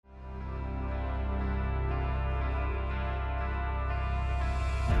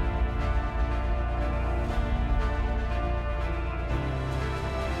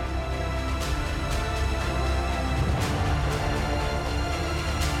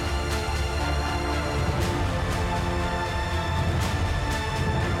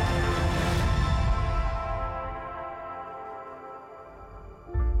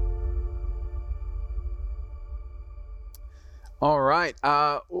All right.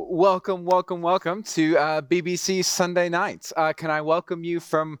 Welcome to BBC Sunday Nights. Can I welcome you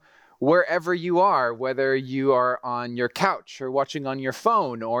from wherever you are, whether you are on your couch or watching on your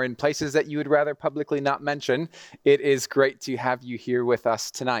phone or in places that you would rather publicly not mention? It is great to have you here with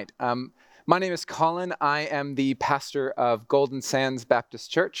us tonight. My name is Colin. I am the pastor of Golden Sands Baptist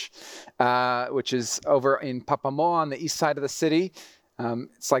Church, which is over in Papamoa on the east side of the city.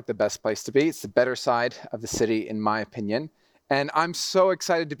 It's like the best place to be. It's the better side of the city, in my opinion. And I'm so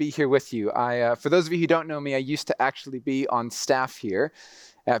excited to be here with you. For those of you who don't know me, I used to actually be on staff here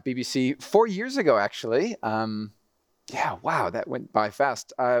at BBC 4 years ago, actually. Wow, that went by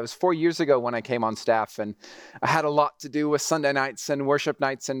fast. It was 4 years ago when I came on staff, and I had a lot to do with Sunday nights and worship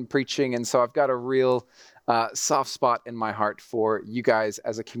nights and preaching, and so I've got a real soft spot in my heart for you guys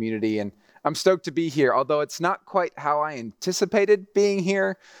as a community, and I'm stoked to be here, although it's not quite how I anticipated being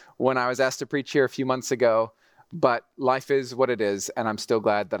here when I was asked to preach here a few months ago. But life is what it is, and I'm still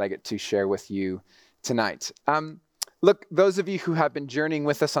glad that I get to share with you tonight. Look, those of you who have been journeying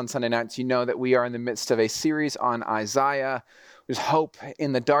with us on Sunday nights, you know that we are in the midst of a series on Isaiah. There's hope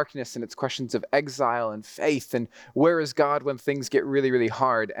in the darkness, and it's questions of exile and faith, and where is God when things get really, really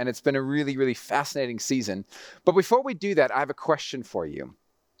hard? And it's been a really, really fascinating season. But before we do that, I have a question for you.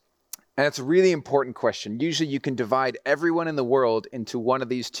 And it's a really important question. Usually you can divide everyone in the world into one of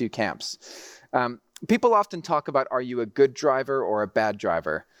these two camps. People often talk about, are you a good driver or a bad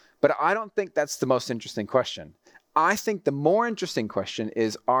driver? But I don't think that's the most interesting question. I think the more interesting question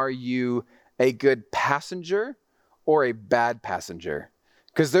is, are you a good passenger or a bad passenger?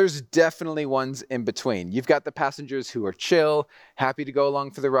 Because there's definitely ones in between. You've got the passengers who are chill, happy to go along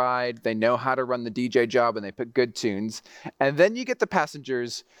for the ride. They know how to run the DJ job and they put good tunes. And then you get the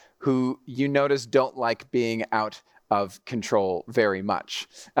passengers who you notice don't like being out of control very much.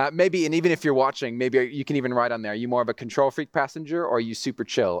 Maybe, and even if you're watching, maybe you can even write on there, are you more of a control freak passenger or are you super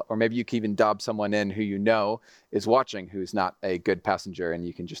chill? Or maybe you can even dob someone in who you know is watching who's not a good passenger and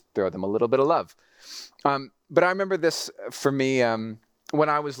you can just throw them a little bit of love. But I remember this for me when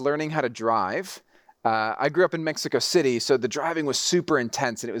I was learning how to drive. I grew up in Mexico City, so the driving was super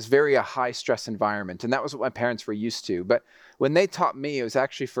intense and it was very a high stress environment. And that was what my parents were used to. But when they taught me, it was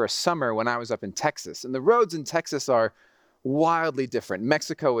actually for a summer when I was up in Texas. And the roads in Texas are wildly different.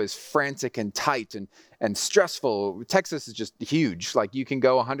 Mexico is frantic and tight and stressful. Texas is just huge. Like you can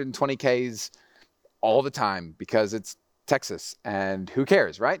go 120 Ks all the time because it's Texas, and who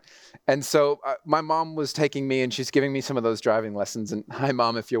cares, right? And so my mom was taking me, and she's giving me some of those driving lessons. And hi,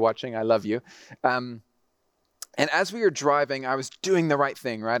 Mom, if you're watching, I love you. And as we were driving, I was doing the right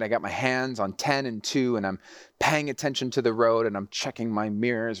thing, right? I got my hands on 10 and 2, and I'm paying attention to the road, and I'm checking my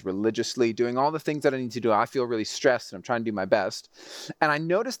mirrors religiously, doing all the things that I need to do. I feel really stressed, and I'm trying to do my best. And I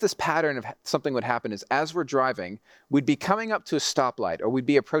noticed this pattern of something would happen is as we're driving, we'd be coming up to a stoplight, or we'd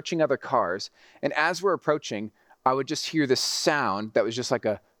be approaching other cars. And as we're approaching, I would just hear this sound that was just like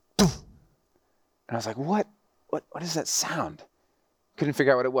a doof. And I was like, what is that sound? Couldn't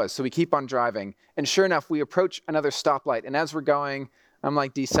figure out what it was. So we keep on driving. And sure enough, we approach another stoplight. And as we're going, I'm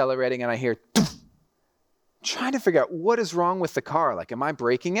like decelerating and I hear doof. Trying to figure out what is wrong with the car. Like, am I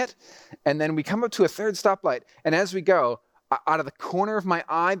braking it? And then we come up to a third stoplight. And as we go, out of the corner of my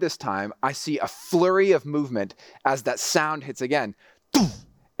eye this time, I see a flurry of movement as that sound hits again. Doof.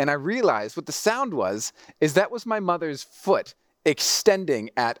 And I realized what the sound was, is that was my mother's foot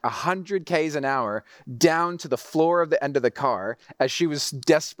extending at 100 Ks an hour down to the floor of the end of the car as she was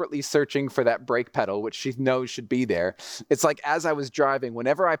desperately searching for that brake pedal, which she knows should be there. It's like as I was driving,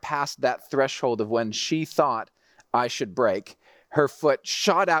 whenever I passed that threshold of when she thought I should brake, her foot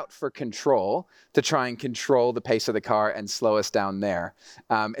shot out for control to try and control the pace of the car and slow us down there.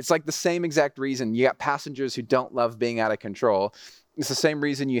 It's like the same exact reason. You got passengers who don't love being out of control. It's the same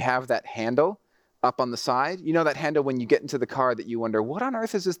reason you have that handle up on the side. You know that handle when you get into the car that you wonder, what on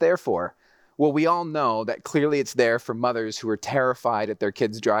earth is this there for? Well, we all know that clearly it's there for mothers who are terrified at their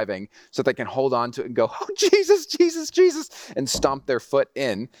kids driving so they can hold on to it and go, oh, Jesus, Jesus, Jesus, and stomp their foot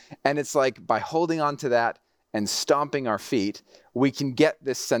in. And it's like by holding on to that and stomping our feet, we can get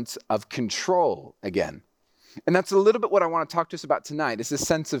this sense of control again. And that's a little bit what I want to talk to us about tonight, is this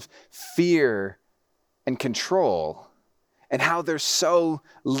sense of fear and control, and how they're so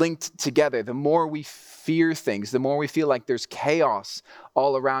linked together. The more we fear things, the more we feel like there's chaos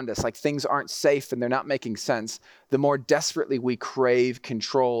all around us, like things aren't safe and they're not making sense, the more desperately we crave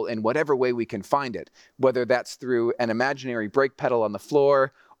control in whatever way we can find it, whether that's through an imaginary brake pedal on the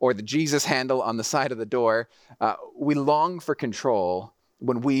floor or the Jesus handle on the side of the door. We long for control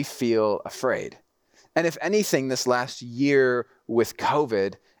when we feel afraid. And if anything, this last year with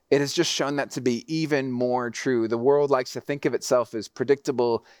COVID it has just shown that to be even more true. The world likes to think of itself as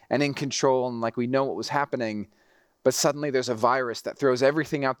predictable and in control, and like we know what was happening, but suddenly there's a virus that throws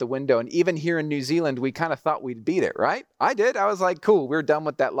everything out the window. And even here in New Zealand, we kind of thought we'd beat it, right? I did. I was like, cool, we're done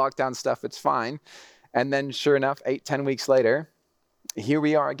with that lockdown stuff. It's fine. And then sure enough, 8-10 weeks later, here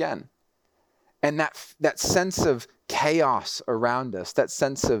we are again. And that sense of chaos around us, that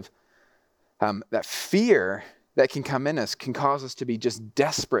sense of that fear that can come in us can cause us to be just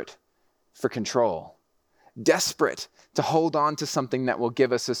desperate for control, desperate to hold on to something that will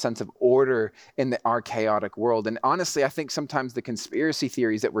give us a sense of order in our chaotic world. And honestly, I think sometimes the conspiracy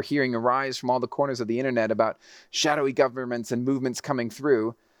theories that we're hearing arise from all the corners of the internet about shadowy governments and movements coming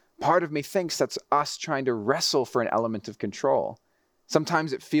through, part of me thinks that's us trying to wrestle for an element of control.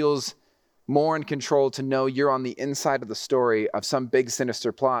 Sometimes it feels more in control to know you're on the inside of the story of some big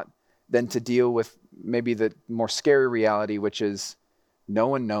sinister plot than to deal with maybe the more scary reality, which is no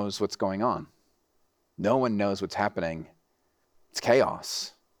one knows what's going on. No one knows what's happening. It's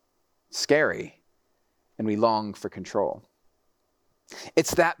chaos. It's scary. And we long for control.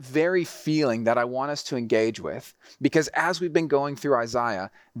 It's that very feeling that I want us to engage with, because as we've been going through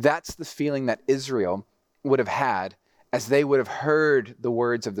Isaiah, that's the feeling that Israel would have had as they would have heard the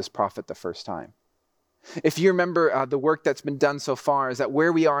words of this prophet the first time. If you remember the work that's been done so far, is that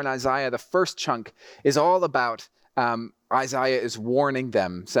where we are in Isaiah, the first chunk is all about Isaiah is warning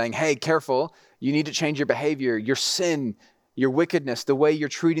them, saying, hey, careful, you need to change your behavior, your sin, your wickedness, the way you're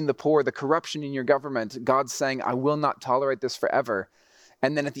treating the poor, the corruption in your government. God's saying, I will not tolerate this forever.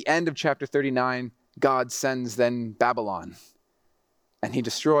 And then at the end of chapter 39, God sends then Babylon, and he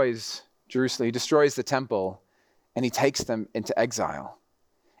destroys Jerusalem, he destroys the temple, and he takes them into exile.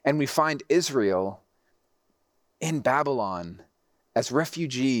 And we find Israel in Babylon as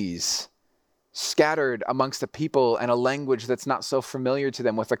refugees, scattered amongst a people and a language that's not so familiar to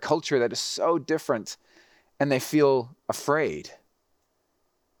them, with a culture that is so different, and they feel afraid.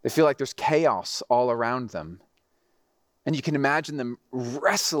 They feel like there's chaos all around them. And you can imagine them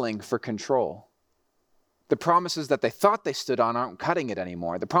wrestling for control. The promises that they thought they stood on aren't cutting it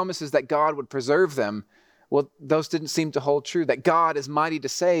anymore. The promises that God would preserve them, well, those didn't seem to hold true. That God is mighty to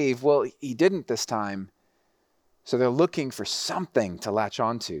save, well, he didn't this time. So they're looking for something to latch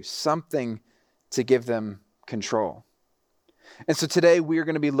onto, something to give them control. And so today we're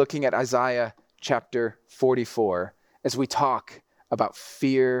going to be looking at Isaiah chapter 44 as we talk about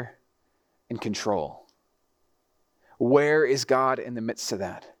fear and control. Where is God in the midst of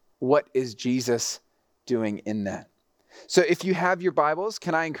that? What is Jesus doing in that? So if you have your Bibles,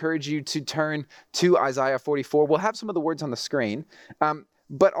 can I encourage you to turn to Isaiah 44? We'll have some of the words on the screen.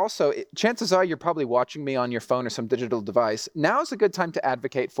 But also, chances are you're probably watching me on your phone or some digital device. Now is a good time to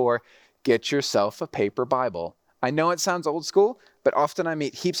advocate for get yourself a paper Bible. I know it sounds old school, but often I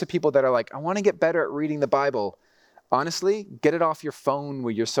meet heaps of people that are like, I want to get better at reading the Bible. Honestly, get it off your phone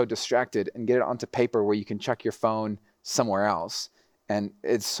where you're so distracted and get it onto paper where you can check your phone somewhere else. And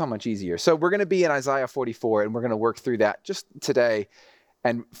it's so much easier. So we're going to be in Isaiah 44, and we're going to work through that just today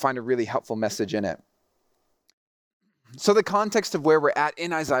and find a really helpful message in it. So the context of where we're at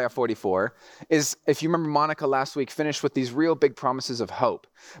in Isaiah 44 is, if you remember, Monica last week finished with these real big promises of hope.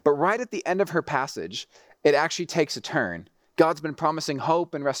 But right at the end of her passage, it actually takes a turn. God's been promising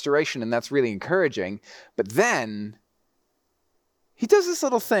hope and restoration, and that's really encouraging. But then he does this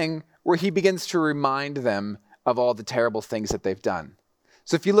little thing where he begins to remind them of all the terrible things that they've done.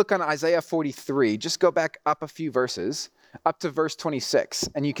 So if you look on Isaiah 43, just go back up a few verses, up to verse 26,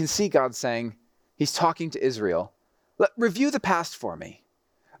 and you can see God saying, he's talking to Israel, review the past for me.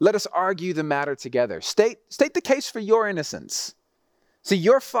 Let us argue the matter together. State the case for your innocence. See,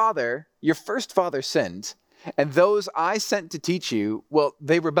 your first father sinned, and those I sent to teach you, well,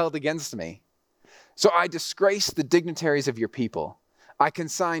 they rebelled against me. So I disgraced the dignitaries of your people. I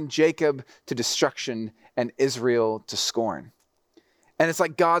consigned Jacob to destruction and Israel to scorn. And it's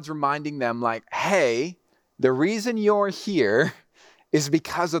like God's reminding them, like, hey, the reason you're here is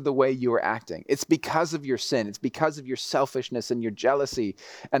because of the way you are acting. It's because of your sin. It's because of your selfishness and your jealousy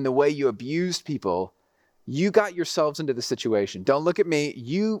and the way you abused people. You got yourselves into the situation. Don't look at me.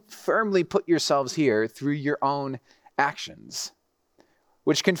 You firmly put yourselves here through your own actions,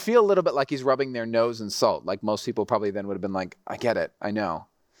 which can feel a little bit like he's rubbing their nose in salt. Like most people probably then would have been like, I get it, I know.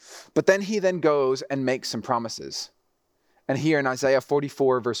 But then he then goes and makes some promises. And here in Isaiah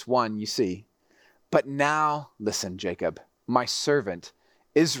 44, verse 1, you see, but now listen, Jacob, my servant,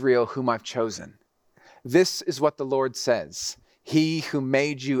 Israel, whom I've chosen. This is what the Lord says. He who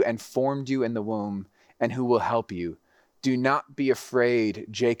made you and formed you in the womb, and who will help you. Do not be afraid,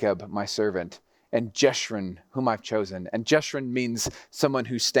 Jacob, my servant, and Jeshurun, whom I've chosen. And Jeshurun means someone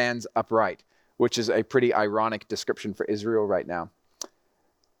who stands upright, which is a pretty ironic description for Israel right now.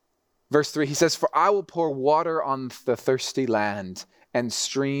 Verse 3, he says, "For I will pour water on the thirsty land and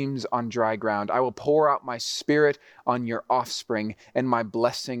streams on dry ground. I will pour out my spirit on your offspring and my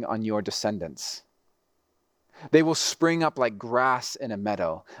blessing on your descendants. They will spring up like grass in a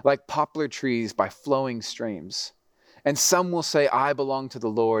meadow, like poplar trees by flowing streams. And some will say, 'I belong to the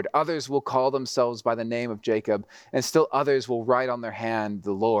Lord.' Others will call themselves by the name of Jacob, and still others will write on their hand,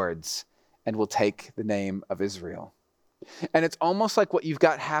 'the Lord's,' and will take the name of Israel." And it's almost like what you've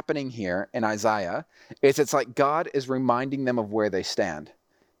got happening here in Isaiah is it's like God is reminding them of where they stand.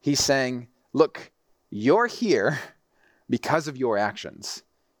 He's saying, look, you're here because of your actions.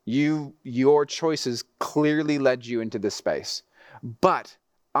 Your choices clearly led you into this space. But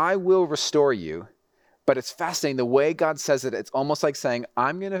I will restore you. But it's fascinating. The way God says it, it's almost like saying,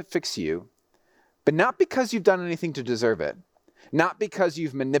 I'm going to fix you, but not because you've done anything to deserve it. Not because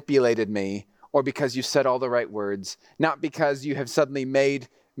you've manipulated me, or because you said all the right words, not because you have suddenly made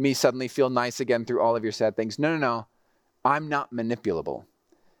me suddenly feel nice again through all of your sad things. No. I'm not manipulable.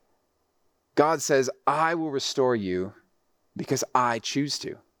 God says, I will restore you because I choose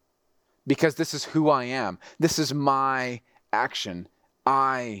to. Because this is who I am. This is my action.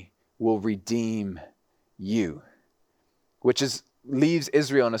 I will redeem you. Which leaves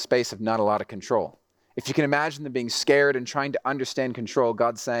Israel in a space of not a lot of control. If you can imagine them being scared and trying to understand control,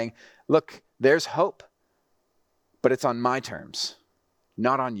 God's saying, look, there's hope, but it's on my terms,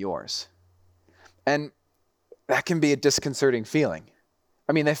 not on yours. And that can be a disconcerting feeling.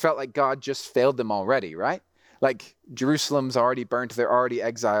 I mean, they felt like God just failed them already, right? Like Jerusalem's already burnt, they're already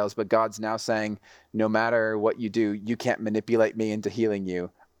exiles, but God's now saying, no matter what you do, you can't manipulate me into healing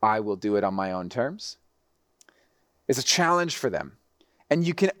you. I will do it on my own terms. It's a challenge for them. And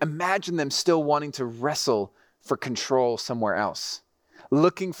you can imagine them still wanting to wrestle for control somewhere else,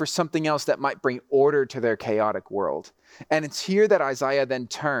 looking for something else that might bring order to their chaotic world. And it's here that Isaiah then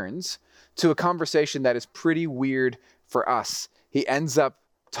turns to a conversation that is pretty weird for us. He ends up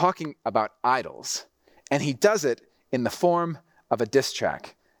talking about idols, and he does it in the form of a diss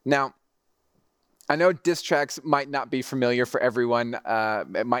track. Now, I know diss tracks might not be familiar for everyone.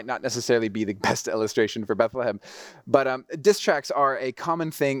 It might not necessarily be the best illustration for Bethlehem. But diss tracks are a common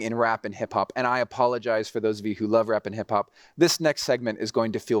thing in rap and hip hop. And I apologize for those of you who love rap and hip hop. This next segment is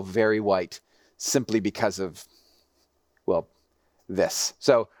going to feel very white simply because of, well, this.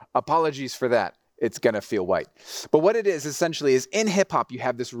 So apologies for that. It's going to feel white. But what it is essentially is in hip hop, you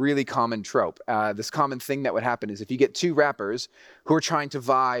have this really common trope. This common thing that would happen is if you get two rappers who are trying to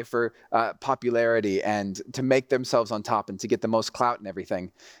vie for popularity and to make themselves on top and to get the most clout and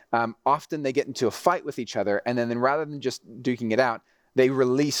everything, often they get into a fight with each other. And then rather than just duking it out, they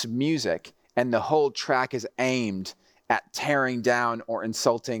release music and the whole track is aimed at tearing down or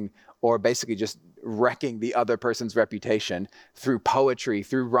insulting or basically just wrecking the other person's reputation through poetry,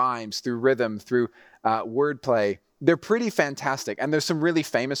 through rhymes, through rhythm, through wordplay. They're pretty fantastic. And there's some really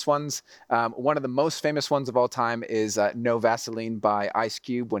famous ones. One of the most famous ones of all time is No Vaseline by Ice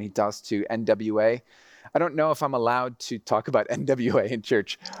Cube when he does to NWA. I don't know if I'm allowed to talk about NWA in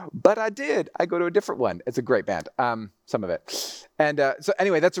church, but I did. I go to a different one. It's a great band, some of it. And so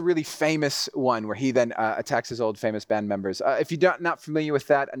anyway, that's a really famous one where he then attacks his old famous band members. If you're not familiar with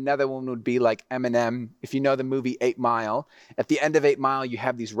that, another one would be like Eminem. If you know the movie 8 Mile, at the end of 8 Mile, you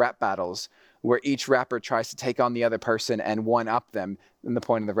have these rap battles where each rapper tries to take on the other person and one-up them in the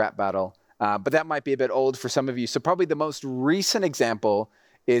point of the rap battle. But that might be a bit old for some of you. So probably the most recent example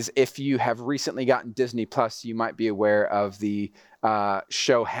is if you have recently gotten Disney Plus, you might be aware of the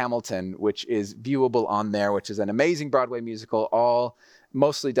show Hamilton, which is viewable on there, which is an amazing Broadway musical, all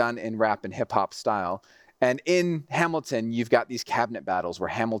mostly done in rap and hip hop style. And in Hamilton, you've got these cabinet battles where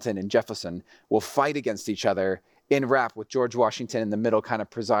Hamilton and Jefferson will fight against each other in rap with George Washington in the middle kind of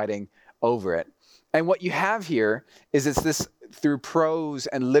presiding over it. And what you have here is it's this, through prose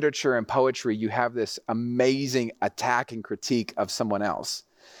and literature and poetry, you have this amazing attack and critique of someone else.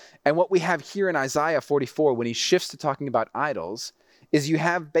 And what we have here in Isaiah 44, when he shifts to talking about idols, is you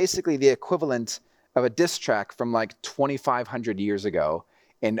have basically the equivalent of a diss track from like 2,500 years ago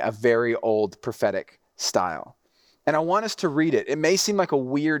in a very old prophetic style. And I want us to read it. It may seem like a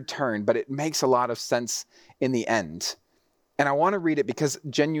weird turn, but it makes a lot of sense in the end. And I want to read it because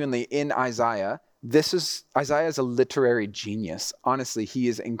genuinely in Isaiah is a literary genius. Honestly, he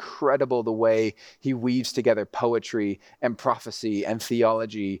is incredible the way he weaves together poetry and prophecy and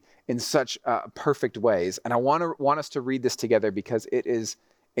theology in such perfect ways. And I want us to read this together because it is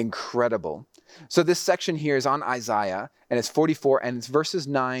incredible. So this section here is on Isaiah, and it's 44, and it's verses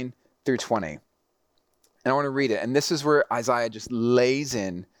 9 through 20. And I want to read it. And this is where Isaiah just lays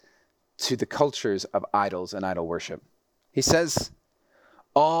in to the cultures of idols and idol worship. He says,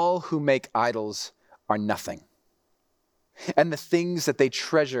 all who make idols are nothing, and the things that they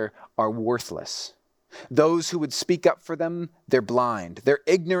treasure are worthless. Those who would speak up for them, they're blind. They're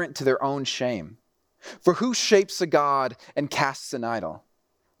ignorant to their own shame. For who shapes a god and casts an idol,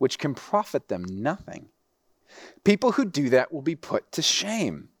 which can profit them nothing? People who do that will be put to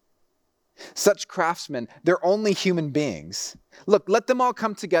shame. Such craftsmen, they're only human beings. Look, let them all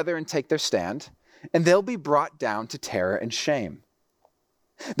come together and take their stand, and they'll be brought down to terror and shame.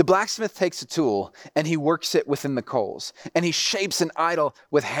 The blacksmith takes a tool, and he works it within the coals, and he shapes an idol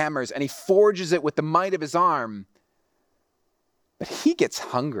with hammers, and he forges it with the might of his arm. But he gets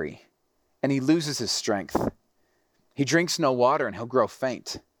hungry, and he loses his strength. He drinks no water, and he'll grow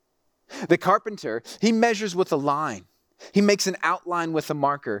faint. The carpenter, he measures with a line. He makes an outline with a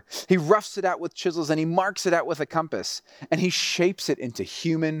marker. He roughs it out with chisels, and he marks it out with a compass, and he shapes it into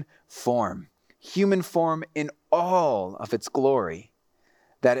human form in all of its glory,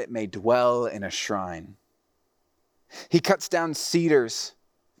 that it may dwell in a shrine. He cuts down cedars,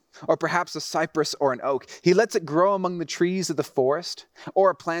 or perhaps a cypress or an oak. He lets it grow among the trees of the forest,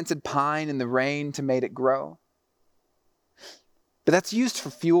 or a planted pine in the rain to make it grow. But that's used for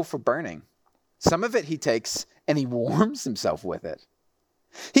fuel for burning. Some of it he takes and he warms himself with it.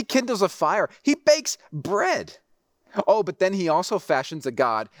 He kindles a fire. He bakes bread. Oh, but then he also fashions a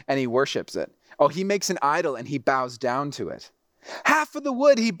god and he worships it. Oh, he makes an idol and he bows down to it. Half of the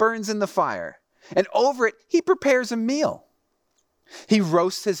wood he burns in the fire, and over it he prepares a meal. He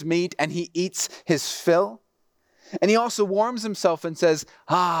roasts his meat and he eats his fill. And he also warms himself and says,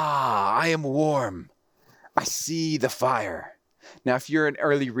 I am warm. I see the fire. Now, if you're an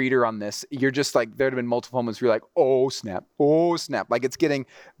early reader on this, you're just like, there'd have been multiple moments where you're like, oh snap, like it's getting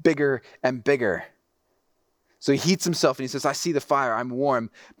bigger and bigger. So he heats himself and he says, I see the fire, I'm warm.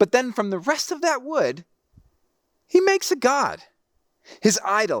 But then from the rest of that wood, he makes a god, his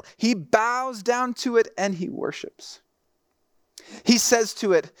idol. He bows down to it and he worships. He says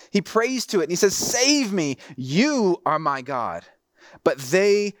to it, he prays to it, and he says, save me, you are my God. But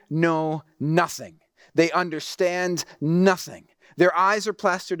they know nothing. They understand nothing. Their eyes are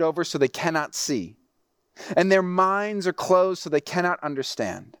plastered over so they cannot see. And their minds are closed so they cannot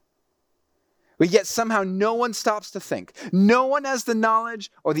understand. But yet somehow no one stops to think. No one has the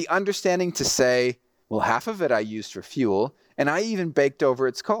knowledge or the understanding to say, well, half of it I used for fuel, and I even baked over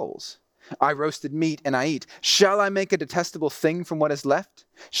its coals. I roasted meat and I eat. Shall I make a detestable thing from what is left?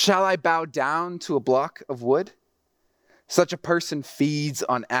 Shall I bow down to a block of wood? Such a person feeds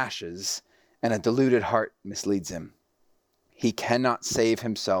on ashes, and a deluded heart misleads him. He cannot save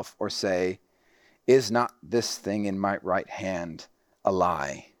himself or say, is not this thing in my right hand a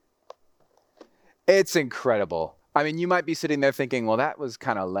lie? It's incredible. I mean, you might be sitting there thinking, well, that was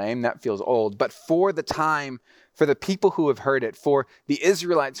kind of lame. That feels old. But for the time, for the people who have heard it, for the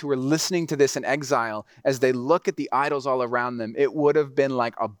Israelites who were listening to this in exile, as they look at the idols all around them, it would have been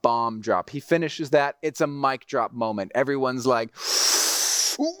like a bomb drop. He finishes that. It's a mic drop moment. Everyone's like,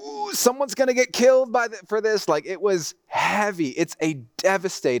 ooh, someone's going to get killed for this. Like, it was heavy. It's a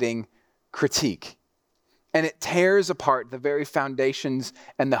devastating critique. And it tears apart the very foundations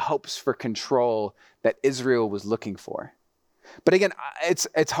and the hopes for control that Israel was looking for. But again,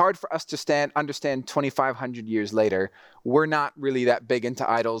 it's hard for us to understand 2,500 years later. We're not really that big into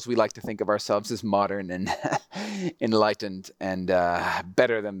idols. We like to think of ourselves as modern and enlightened and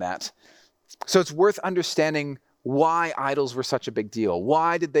better than that. So it's worth understanding why idols were such a big deal.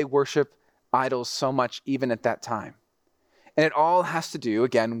 Why did they worship idols so much even at that time? And it all has to do,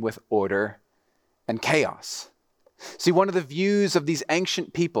 again, with order and chaos. See, one of the views of these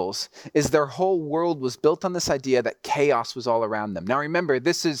ancient peoples is their whole world was built on this idea that chaos was all around them. Now remember,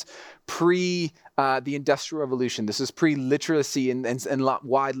 this is pre the Industrial Revolution. This is pre-literacy and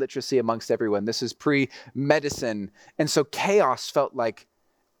wide literacy amongst everyone. This is pre-medicine. And so chaos felt like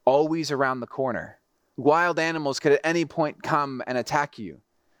always around the corner. Wild animals could at any point come and attack you.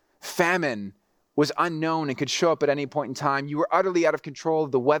 Famine was unknown and could show up at any point in time. You were utterly out of control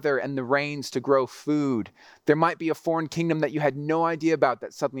of the weather and the rains to grow food. There might be a foreign kingdom that you had no idea about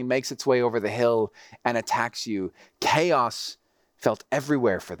that suddenly makes its way over the hill and attacks you. Chaos felt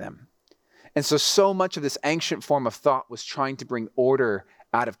everywhere for them. And so much of this ancient form of thought was trying to bring order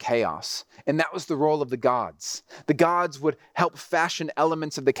out of chaos. And that was the role of the gods. The gods would help fashion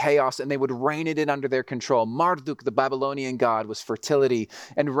elements of the chaos and they would rein it in under their control. Marduk, the Babylonian god, was fertility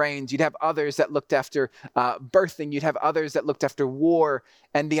and rains. You'd have others that looked after birthing. You'd have others that looked after war.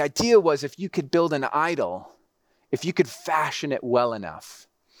 And the idea was if you could build an idol, if you could fashion it well enough,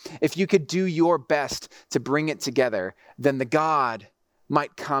 if you could do your best to bring it together, then the God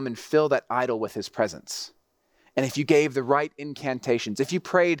might come and fill that idol with his presence. And if you gave the right incantations, if you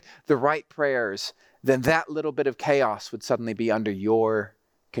prayed the right prayers, then that little bit of chaos would suddenly be under your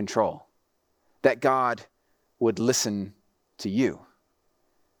control. That God would listen to you.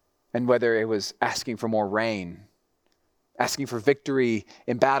 And whether it was asking for more rain, asking for victory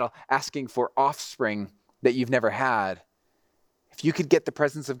in battle, asking for offspring that you've never had, if you could get the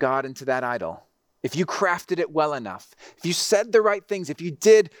presence of God into that idol, if you crafted it well enough, if you said the right things, if you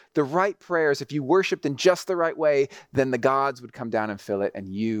did the right prayers, if you worshiped in just the right way, then the gods would come down and fill it and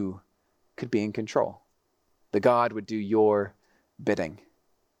you could be in control. The God would do your bidding.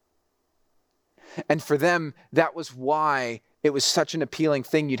 And for them, that was why it was such an appealing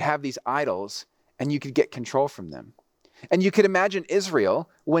thing. You'd have these idols and you could get control from them. And you could imagine Israel,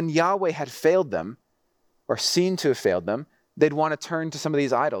 when Yahweh had failed them, or seemed to have failed them, they'd want to turn to some of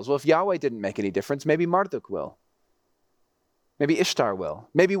these idols. Well, if Yahweh didn't make any difference, maybe Marduk will. Maybe Ishtar will.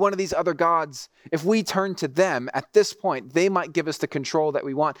 Maybe one of these other gods. If we turn to them at this point, they might give us the control that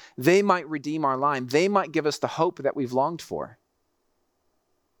we want. They might redeem our line. They might give us the hope that we've longed for.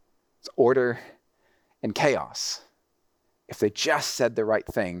 It's order and chaos. If they just said the right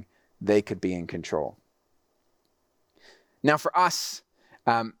thing, they could be in control. Now for us,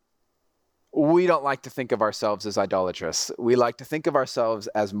 we don't like to think of ourselves as idolatrous. We like to think of ourselves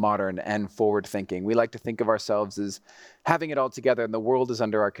as modern and forward-thinking. We like to think of ourselves as having it all together and the world is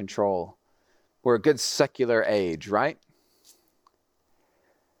under our control. We're a good secular age, right?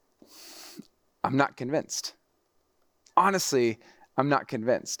 I'm not convinced. Honestly, I'm not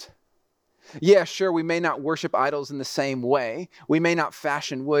convinced. Yeah, sure, we may not worship idols in the same way. We may not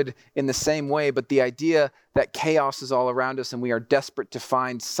fashion wood in the same way, but the idea that chaos is all around us and we are desperate to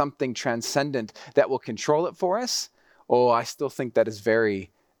find something transcendent that will control it for us, I still think that is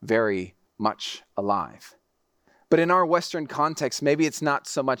very, very much alive. But in our Western context, maybe it's not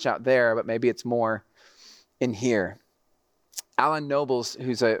so much out there, but maybe it's more in here. Alan Nobles,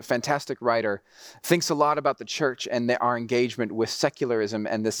 who's a fantastic writer, thinks a lot about the church and our engagement with secularism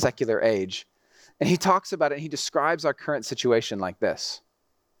and the secular age. And he talks about it and he describes our current situation like this.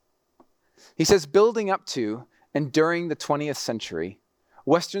 He says, building up to and during the 20th century,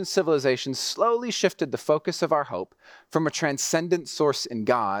 Western civilization slowly shifted the focus of our hope from a transcendent source in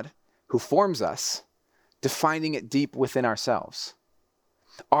God, who forms us, to finding it deep within ourselves.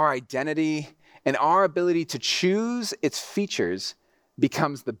 Our identity and our ability to choose its features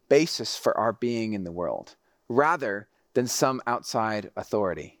becomes the basis for our being in the world, rather than some outside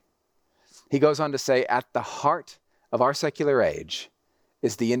authority. He goes on to say, at the heart of our secular age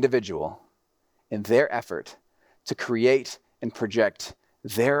is the individual in their effort to create and project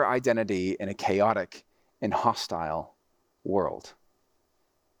their identity in a chaotic and hostile world.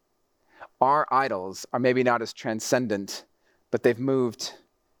 Our idols are maybe not as transcendent, but they've moved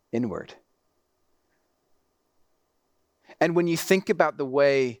inward. And when you think about the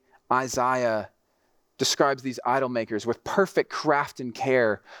way Isaiah describes these idol makers with perfect craft and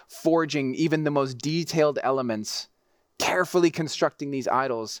care, forging even the most detailed elements, carefully constructing these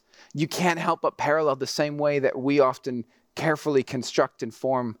idols, you can't help but parallel the same way that we often carefully construct and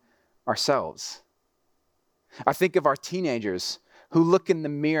form ourselves. I think of our teenagers who look in the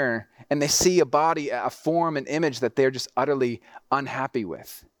mirror and they see a body, a form, an image that they're just utterly unhappy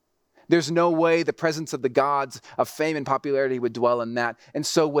with. There's no way the presence of the gods of fame and popularity would dwell in that. And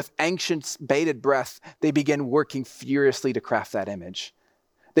so with anxious, bated breath, they begin working furiously to craft that image.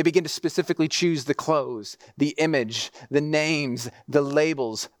 They begin to specifically choose the clothes, the image, the names, the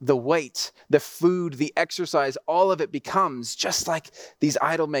labels, the weight, the food, the exercise. All of it becomes, just like these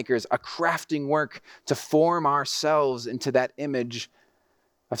idol makers, a crafting work to form ourselves into that image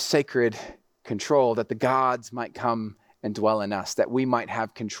of sacred control, that the gods might come and dwell in us, that we might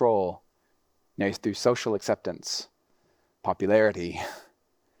have control, through social acceptance, popularity,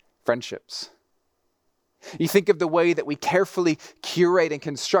 friendships. You think of the way that we carefully curate and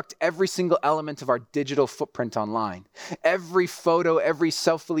construct every single element of our digital footprint online. Every photo, every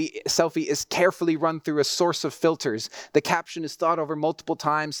selfie is carefully run through a source of filters. The caption is thought over multiple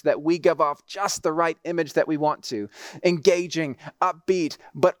times so that we give off just the right image that we want to. Engaging, upbeat,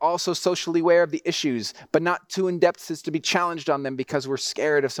 but also socially aware of the issues, but not too in-depth as to be challenged on them because we're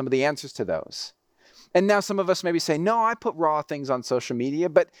scared of some of the answers to those. And now some of us maybe say, no, I put raw things on social media,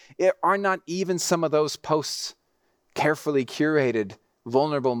 but are not even some of those posts carefully curated,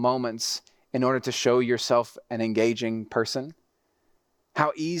 vulnerable moments in order to show yourself an engaging person?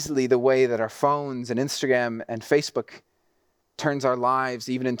 How easily the way that our phones and Instagram and Facebook turns our lives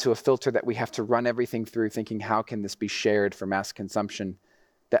even into a filter that we have to run everything through thinking, how can this be shared for mass consumption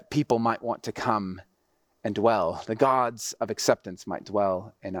that people might want to come and dwell. The gods of acceptance might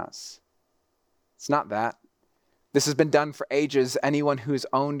dwell in us. It's not that. This has been done for ages. Anyone who's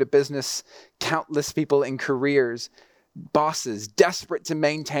owned a business, countless people in careers, bosses desperate to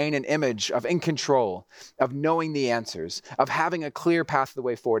maintain an image of in control, of knowing the answers, of having a clear path of the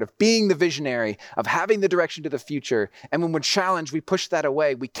way forward, of being the visionary, of having the direction to the future. And when we're challenged, we push that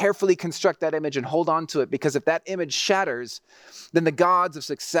away. We carefully construct that image and hold on to it, because if that image shatters, then the gods of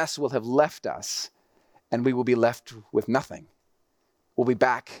success will have left us and we will be left with nothing. We'll be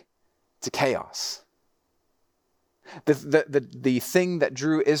back to chaos. The thing that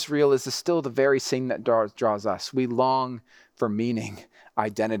drew Israel is still the very thing that draws us. We long for meaning,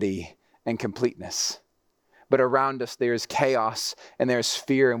 identity, and completeness. But around us there is chaos and there is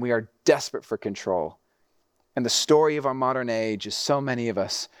fear, and we are desperate for control. And the story of our modern age is so many of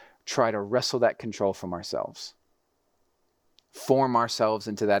us try to wrestle that control from ourselves. Form ourselves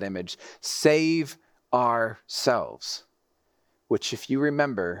into that image. Save ourselves. Which, if you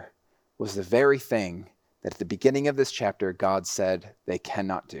remember, was the very thing that at the beginning of this chapter, God said they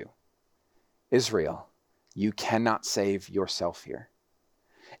cannot do. Israel, you cannot save yourself here.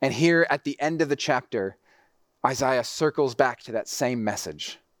 And here at the end of the chapter, Isaiah circles back to that same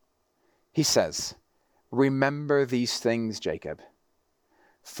message. He says, remember these things, Jacob,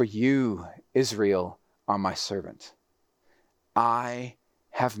 for you, Israel, are my servant. I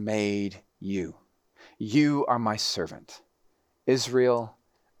have made you. You are my servant. Israel,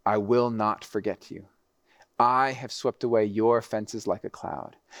 I will not forget you. I have swept away your offenses like a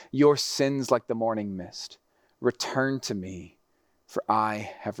cloud, your sins like the morning mist. Return to me, for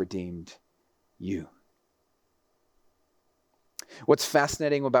I have redeemed you. What's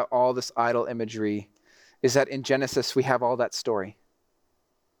fascinating about all this idol imagery is that in Genesis, we have all that story.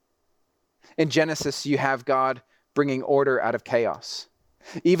 In Genesis, you have God bringing order out of chaos.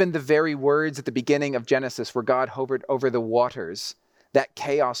 Even the very words at the beginning of Genesis where God hovered over the waters, that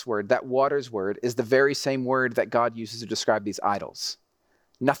chaos word, that waters word, is the very same word that God uses to describe these idols.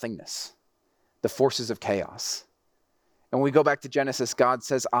 Nothingness, the forces of chaos. And when we go back to Genesis, God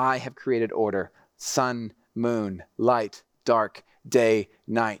says, I have created order. Sun, moon, light, dark, day,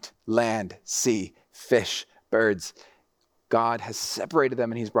 night, land, sea, fish, birds. God has separated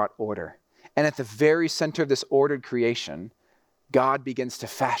them and he's brought order. And at the very center of this ordered creation, God begins to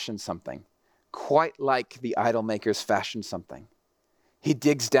fashion something, quite like the idol makers fashioned something. He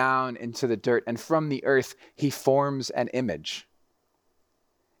digs down into the dirt, and from the earth, he forms an image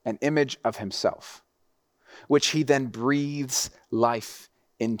of himself, which he then breathes life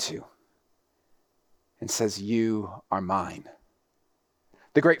into and says, you are mine.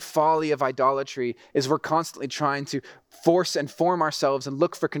 The great folly of idolatry is we're constantly trying to force and form ourselves and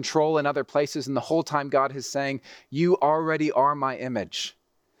look for control in other places, and the whole time God is saying, you already are my image.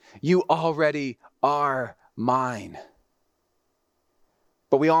 You already are mine.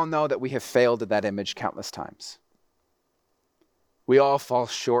 But we all know that we have failed at that image countless times. We all fall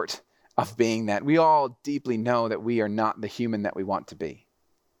short of being that. We all deeply know that we are not the human that we want to be.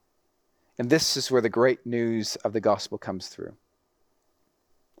 And this is where the great news of the gospel comes through.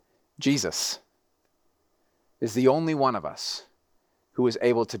 Jesus is the only one of us who is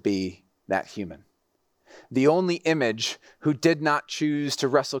able to be that human. The only image who did not choose to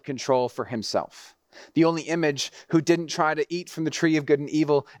wrestle control for himself. The only image who didn't try to eat from the tree of good and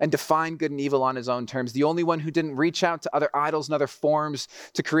evil and define good and evil on his own terms. The only one who didn't reach out to other idols and other forms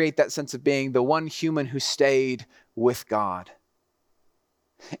to create that sense of being. The one human who stayed with God.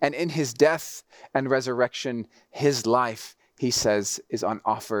 And in his death and resurrection, his life, he says, is on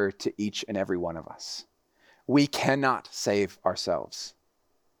offer to each and every one of us. We cannot save ourselves.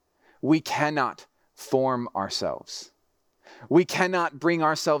 We cannot form ourselves. We cannot bring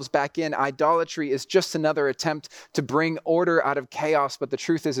ourselves back in. Idolatry is just another attempt to bring order out of chaos. But the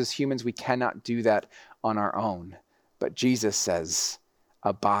truth is, as humans, we cannot do that on our own. But Jesus says,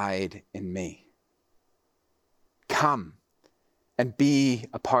 abide in me. Come and be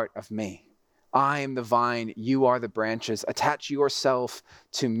a part of me. I am the vine, you are the branches. Attach yourself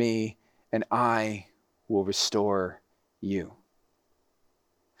to me, and I will restore you.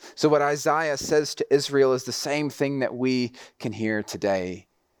 So what Isaiah says to Israel is the same thing that we can hear today.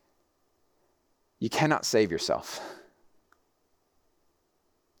 You cannot save yourself.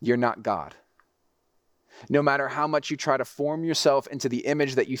 You're not God. No matter how much you try to form yourself into the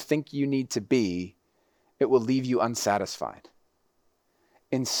image that you think you need to be, it will leave you unsatisfied.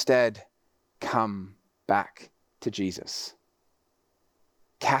 Instead, come back to Jesus.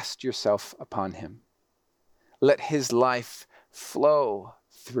 Cast yourself upon him. Let his life flow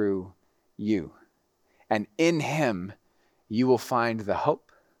through you. And in him, you will find the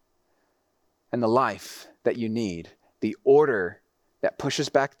hope and the life that you need, the order that pushes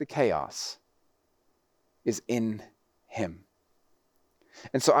back the chaos, is in him.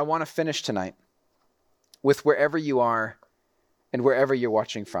 And so I want to finish tonight with wherever you are and wherever you're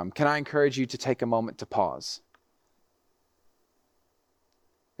watching from. Can I encourage you to take a moment to pause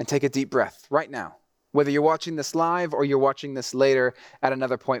and take a deep breath right now? Whether you're watching this live or you're watching this later at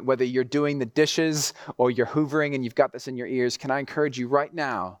another point, whether you're doing the dishes or you're hoovering and you've got this in your ears, can I encourage you right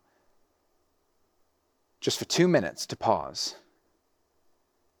now, just for 2 minutes, to pause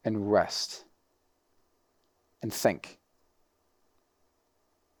and rest and think.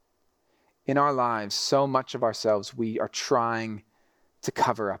 In our lives, so much of ourselves we are trying to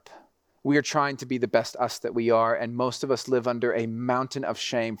cover up. We are trying to be the best us that we are, and most of us live under a mountain of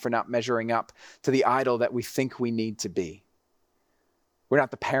shame for not measuring up to the idol that we think we need to be. We're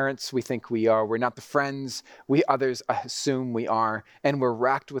not the parents we think we are. We're not the friends others assume we are, and we're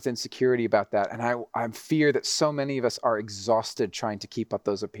racked with insecurity about that. And I fear that so many of us are exhausted trying to keep up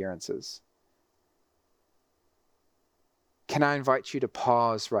those appearances. Can I invite you to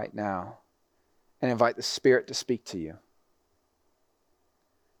pause right now and invite the Spirit to speak to you?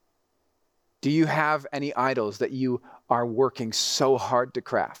 Do you have any idols that you are working so hard to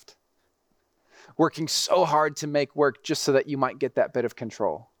craft? Working so hard to make work just so that you might get that bit of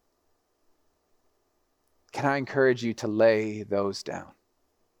control? Can I encourage you to lay those down?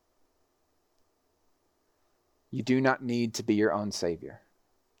 You do not need to be your own savior.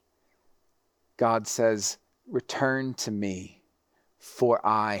 God says, "Return to me, for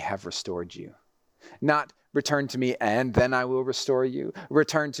I have restored you." Not return to me and then I will restore you.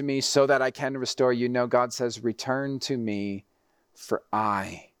 Return to me so that I can restore you. No, God says, return to me, for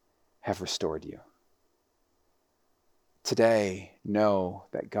I have restored you. Today, know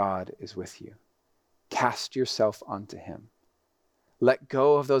that God is with you. Cast yourself onto him. Let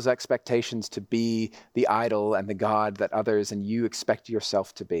go of those expectations to be the idol and the God that others and you expect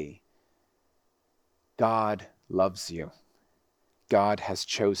yourself to be. God loves you. God has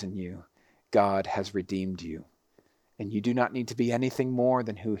chosen you. God has redeemed you, and you do not need to be anything more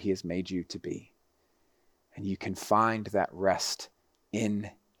than who he has made you to be. And you can find that rest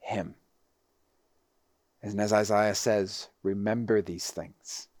in him. And as Isaiah says, remember these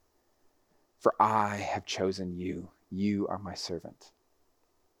things, for I have chosen you. You are my servant.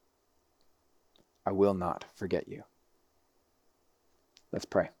 I will not forget you. Let's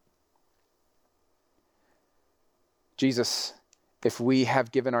pray. Jesus, if we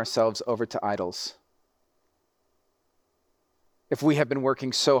have given ourselves over to idols, if we have been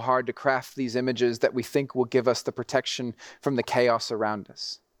working so hard to craft these images that we think will give us the protection from the chaos around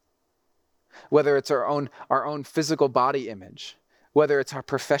us, whether it's our own physical body image, whether it's our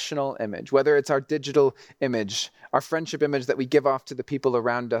professional image, whether it's our digital image, our friendship image that we give off to the people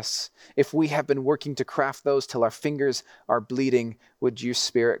around us, if we have been working to craft those till our fingers are bleeding, would you,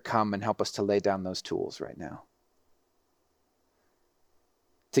 Spirit, come and help us to lay down those tools right now?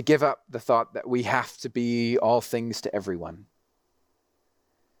 To give up the thought that we have to be all things to everyone.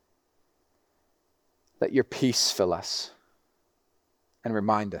 Let your peace fill us and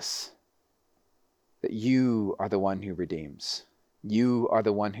remind us that you are the one who redeems. You are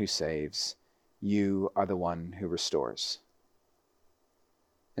the one who saves. You are the one who restores.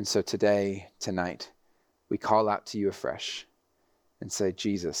 And so today, tonight, we call out to you afresh and say,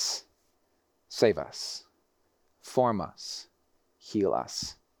 Jesus, save us, form us, heal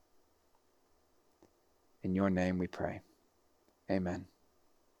us. In your name we pray. Amen.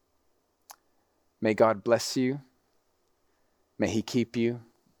 May God bless you. May he keep you.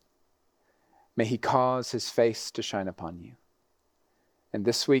 May he cause his face to shine upon you. And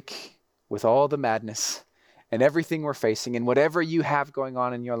this week, with all the madness and everything we're facing and whatever you have going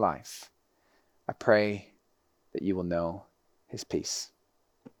on in your life, I pray that you will know his peace.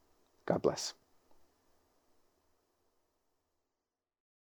 God bless.